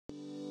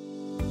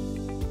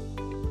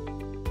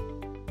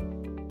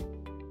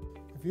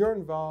If you're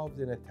involved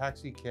in a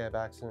taxi cab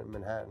accident in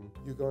Manhattan,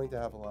 you're going to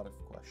have a lot of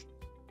questions.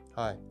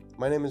 Hi,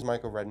 my name is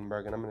Michael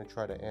Redenburg, and I'm going to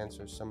try to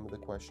answer some of the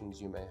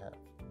questions you may have.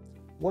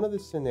 One of the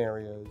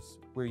scenarios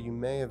where you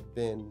may have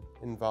been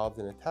involved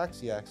in a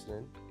taxi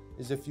accident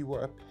is if you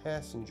were a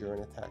passenger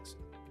in a taxi.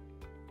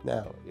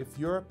 Now, if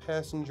you're a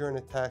passenger in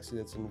a taxi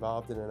that's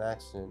involved in an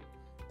accident,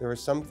 there are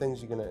some things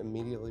you're going to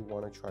immediately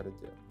want to try to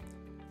do.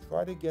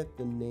 Try to get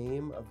the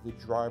name of the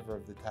driver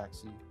of the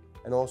taxi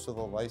and also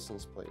the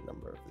license plate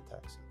number of the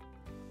taxi.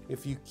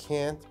 If you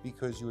can't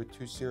because you were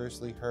too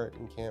seriously hurt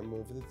and can't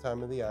move at the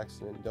time of the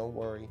accident, don't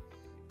worry,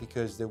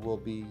 because there will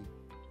be,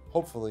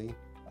 hopefully,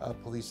 a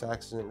police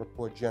accident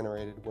report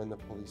generated when the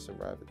police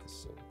arrive at the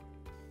scene.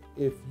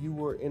 If you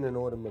were in an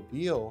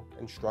automobile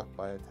and struck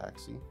by a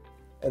taxi,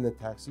 and the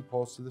taxi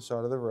pulls to the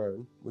side of the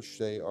road, which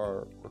they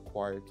are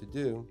required to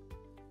do,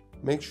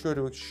 make sure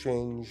to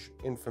exchange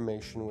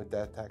information with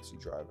that taxi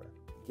driver.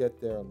 Get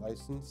their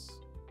license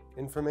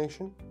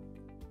information,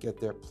 get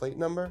their plate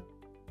number,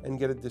 and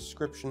get a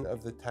description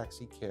of the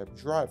taxi cab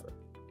driver.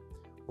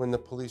 When the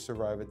police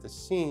arrive at the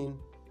scene,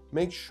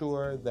 make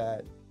sure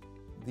that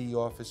the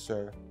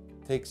officer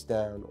takes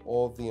down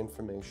all of the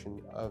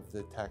information of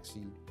the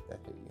taxi that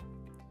hit you.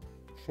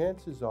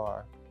 Chances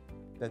are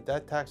that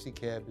that taxi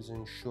cab is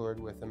insured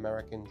with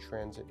American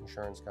Transit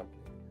Insurance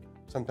Company,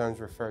 sometimes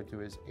referred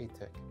to as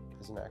ATIC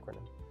as an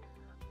acronym.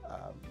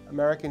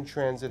 American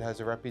Transit has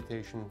a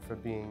reputation for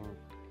being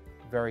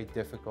very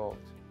difficult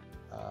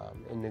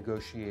in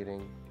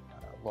negotiating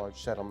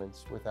large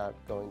settlements without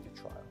going to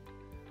trial.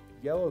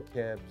 Yellow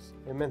cabs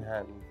in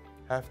Manhattan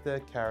have to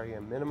carry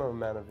a minimum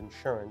amount of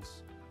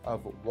insurance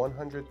of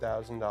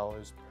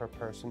 $100,000 per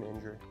person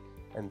injured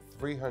and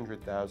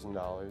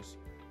 $300,000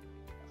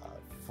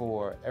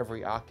 for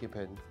every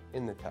occupant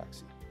in the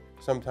taxi,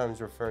 sometimes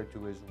referred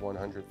to as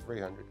 100-300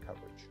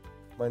 coverage.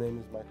 My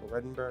name is Michael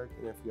Redenburg,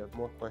 and if you have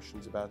more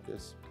questions about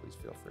this, please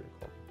feel free to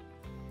call me.